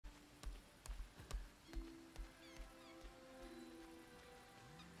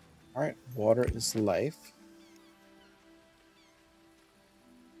Alright, water is life.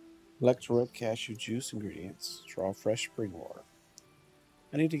 Collect red cashew juice ingredients. Draw fresh spring water.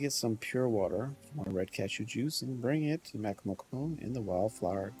 I need to get some pure water from my red cashew juice and bring it to Makamokapone in the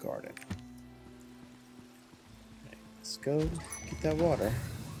wildflower garden. Okay, let's go get that water.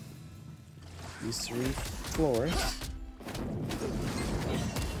 These 3 floors.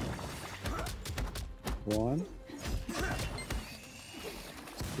 1,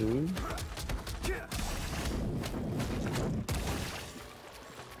 2,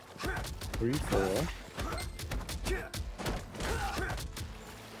 3, 4.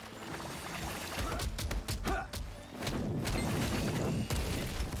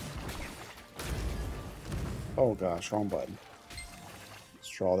 Oh gosh, wrong button. Let's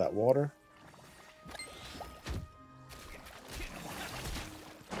draw that water.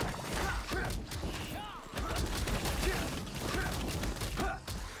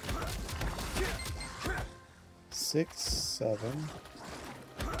 Six, 7.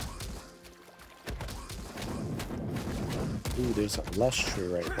 Ooh, there's a lush tree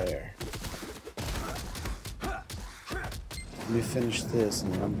right there. Let me finish this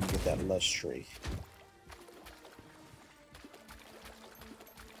and then I'm gonna get that lush tree.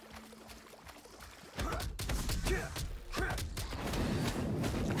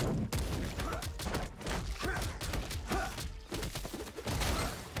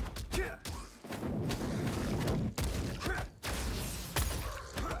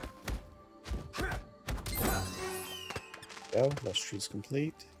 Go, lush tree's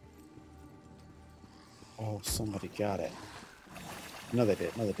complete. Oh, somebody got it. No, they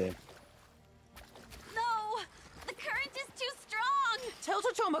did. No, they did. No! The current is too strong! Tell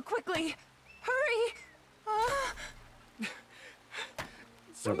Tochoma quickly! Hurry!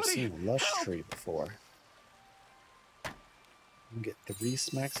 Never seen a lush tree before. You can get 3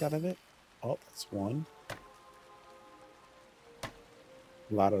 smacks out of it. Oh, that's 1. A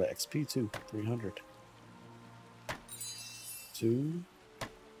lot of the XP too. 300. 2.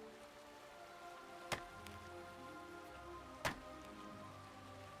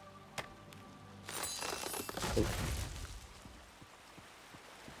 Oh.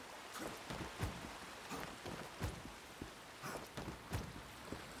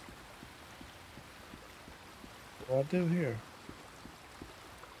 What do I do here?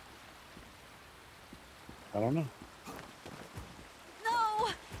 I don't know. No!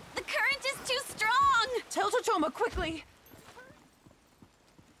 The current is too strong! Tell Tochoma quickly!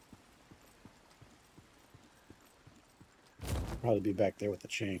 Probably be back there with the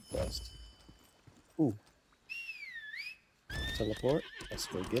chain quest. Ooh. Teleport. Let's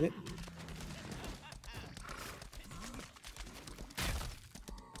go get it.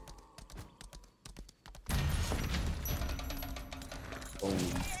 Boom.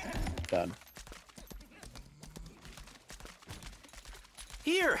 Done.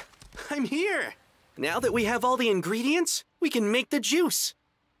 Here! I'm here! Now that we have all the ingredients, we can make the juice!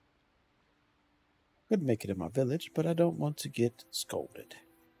 Could make it in my village, but I don't want to get scolded.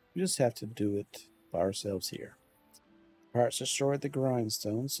 We just have to do it by ourselves here. Pirates destroyed the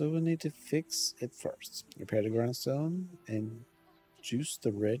grindstone, so we need to fix it first. Repair the grindstone and juice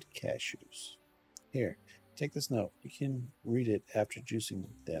the red cashews. Here, take this note. You can read it after juicing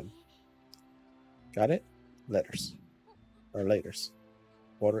them. Got it? Letters. Or laters.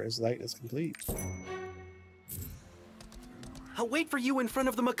 Water is light is complete. I'll wait for you in front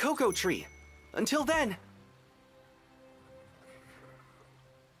of the Makoko tree. Until then,